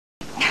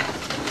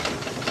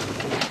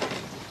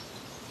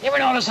You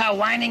ever notice how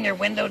winding your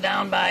window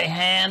down by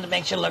hand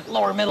makes you look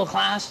lower middle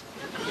class?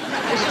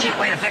 Here's a cheap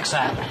way to fix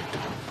that.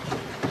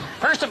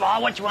 First of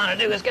all, what you want to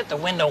do is get the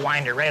window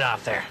winder right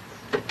off there.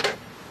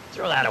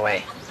 Throw that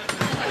away.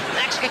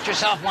 Next, get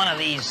yourself one of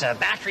these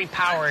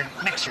battery-powered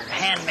mixers,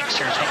 hand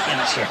mixers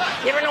like here.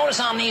 You ever notice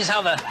on these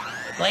how the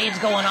blades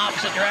go in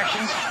opposite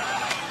directions?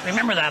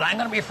 Remember that. I'm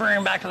going to be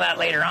referring back to that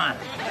later on.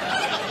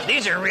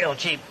 These are real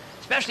cheap,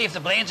 especially if the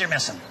blades are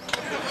missing.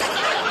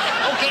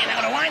 Okay,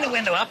 now to wind the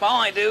window up,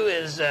 all I do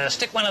is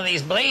stick one of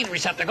these blade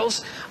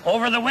receptacles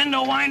over the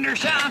window winder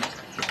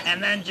shaft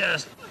and then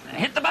just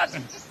hit the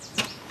button.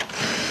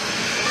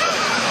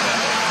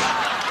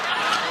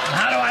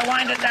 How do I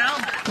wind it down?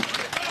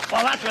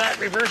 Well, that's where that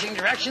reversing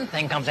direction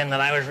thing comes in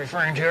that I was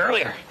referring to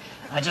earlier.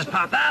 I just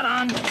pop that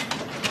on,